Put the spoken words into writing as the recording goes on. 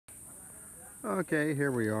Okay,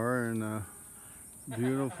 here we are in a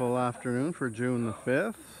beautiful afternoon for June the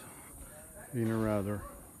 5th. Been a rather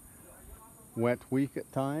wet week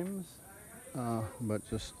at times, but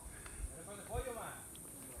just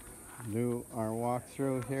do our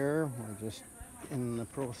walkthrough here. We're just in the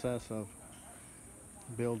process of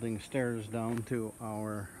building stairs down to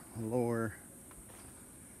our lower,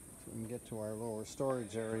 so we can get to our lower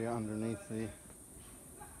storage area underneath the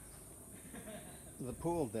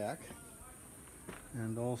pool deck.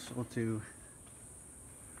 And also to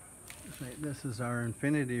say, this is our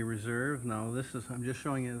infinity reserve. Now this is, I'm just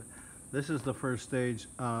showing you, this is the first stage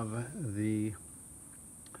of the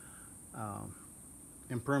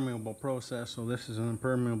impermeable process. So this is an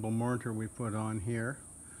impermeable mortar we put on here.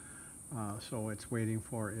 So it's waiting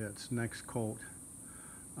for its next coat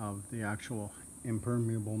of the actual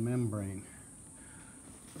impermeable membrane.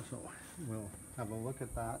 So we'll have a look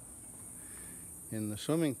at that in the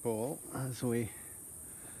swimming pool as we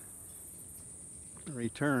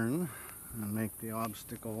return and make the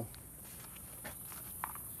obstacle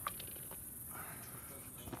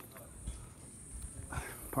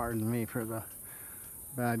pardon me for the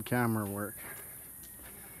bad camera work.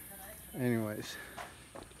 Anyways,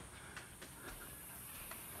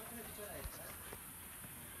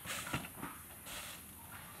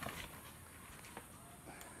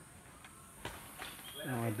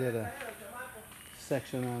 now I did a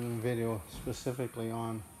section on the video specifically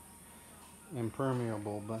on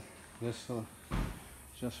impermeable, but this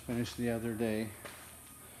just finished the other day.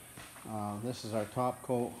 This is our top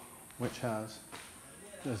coat, which has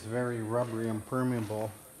this very rubbery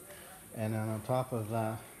impermeable, and then on top of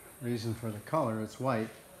that, reason for the color, it's white,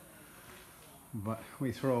 but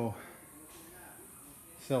we throw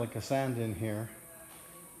silica sand in here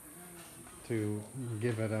to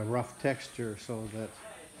give it a rough texture so that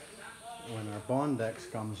when our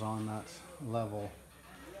Bondex comes on, that's level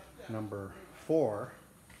number 4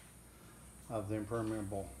 of the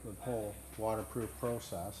impermeable, the whole waterproof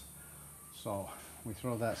process. So we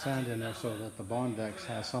throw that sand in there so that the Bondex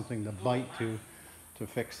has something to bite to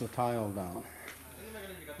fix the tile down.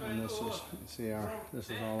 And this is, you see, this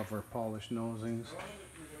is all of our polished nosings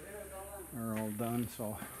are all done.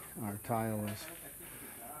 So our tile is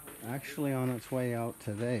actually on its way out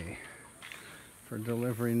today for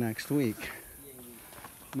delivery next week.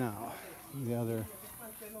 Now, the other,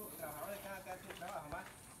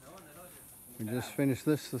 we just finished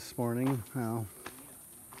this morning. Now,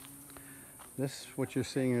 this, what you're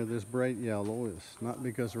seeing here, this bright yellow, is not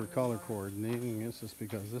because we're color coordinating. It's just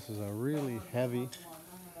because this is a really heavy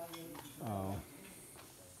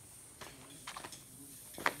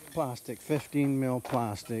plastic, 15 mil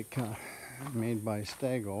plastic, made by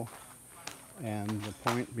Stego, and the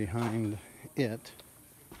point behind it,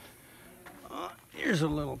 here's a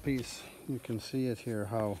little piece. You can see it here,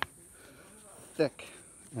 how thick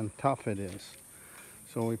and tough it is.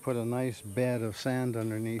 So we put a nice bed of sand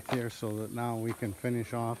underneath here so that now we can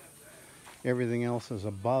finish off. Everything else is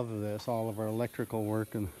above this, all of our electrical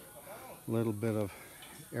work and a little bit of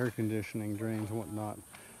air conditioning drains and whatnot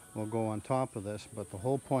will go on top of this. But the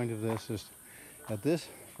whole point of this is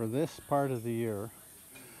for this part of the year,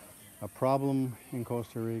 a problem in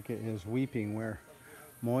Costa Rica is weeping, where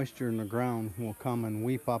moisture in the ground will come and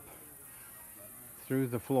weep up through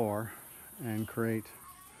the floor and create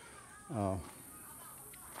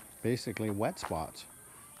basically wet spots.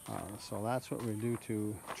 So that's what we do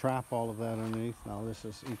to trap all of that underneath. Now this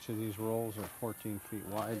is, each of these rolls are 14 feet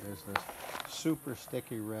wide. There's this super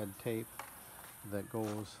sticky red tape that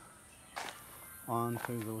goes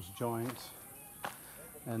onto those joints.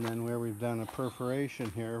 And then where we've done a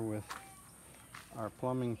perforation here with our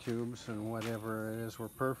plumbing tubes and whatever it is we're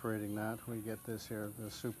perforating that, we get this here,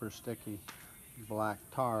 the super sticky black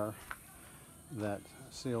tar that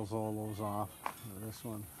seals all those off. This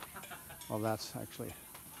one, well, that's actually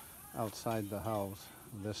outside the house.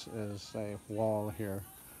 This is a wall here.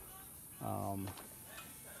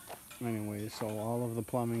 Anyway, so all of the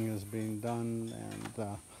plumbing is being done,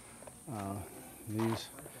 and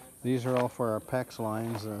these are all for our PEX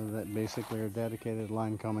lines that basically are dedicated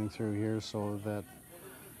line coming through here, so that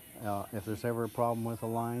if there's ever a problem with a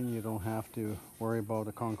line, you don't have to worry about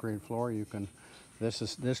a concrete floor. You can,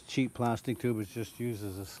 this cheap plastic tube is just used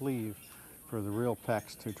as a sleeve for the real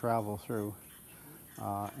PEX to travel through.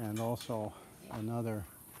 And also another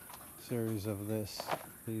series of these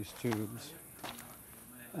tubes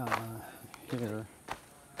here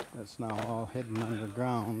that's now all hidden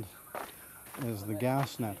underground is the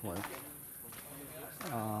gas network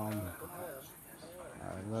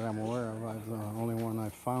that I'm aware of. I'm the only one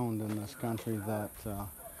I've found in this country that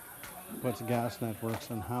puts gas networks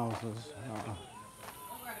in houses,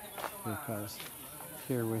 because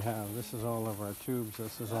here we have, this is all of our tubes,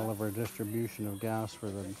 this is all of our distribution of gas for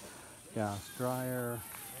the gas dryer,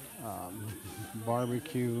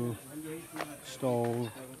 barbecue, stove,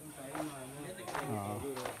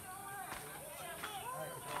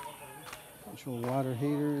 actual water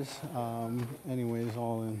heaters, anyways,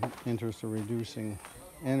 all in interest of reducing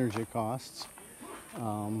energy costs.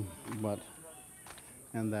 But,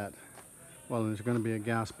 and that, well, there's going to be a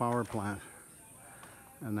gas power plant,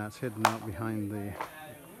 and that's hidden out behind the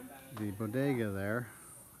bodega there.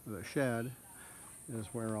 The shed is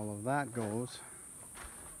where all of that goes.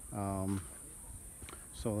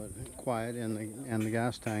 So that quiet, and the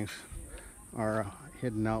gas tanks are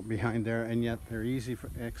hidden out behind there, and yet they're easy for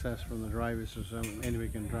access from the driveway, so anybody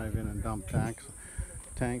can drive in and dump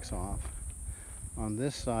tanks off. On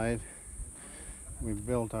this side, we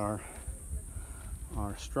built our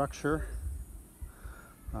structure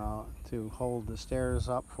to hold the stairs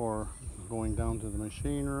up for going down to the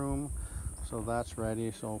machine room, so that's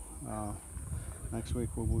ready. So next week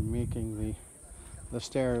we'll be making the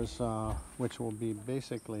stairs, which will be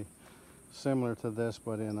basically similar to this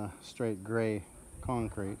but in a straight gray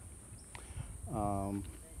concrete, to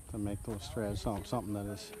make those stairs something that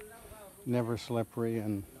is never slippery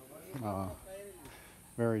and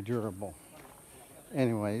very durable.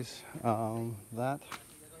 Anyways, that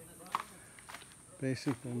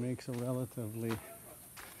basically makes a relatively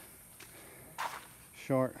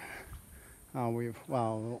short.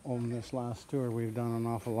 On this last tour, we've done an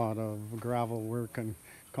awful lot of gravel work and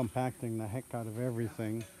compacting the heck out of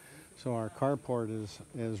everything. So our carport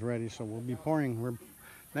is ready. So we'll be pouring.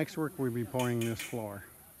 Next work we'll be pouring this floor.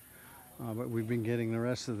 But we've been getting the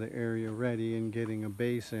rest of the area ready and getting a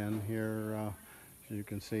base in here. As you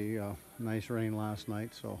can see, nice rain last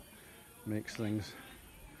night, so makes things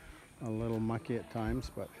a little mucky at times.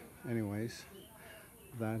 But anyways,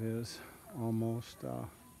 that is almost.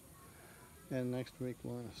 And next week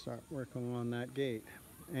we'll start working on that gate.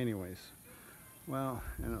 Anyways, well,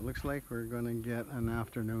 and it looks like we're going to get an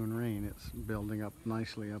afternoon rain. It's building up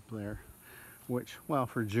nicely up there, which, well,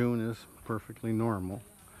 for June is perfectly normal.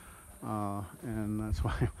 And that's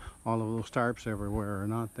why all of those tarps everywhere are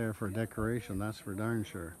not there for decoration, that's for darn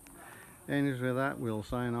sure. Anyways, with that, we'll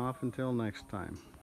sign off until next time.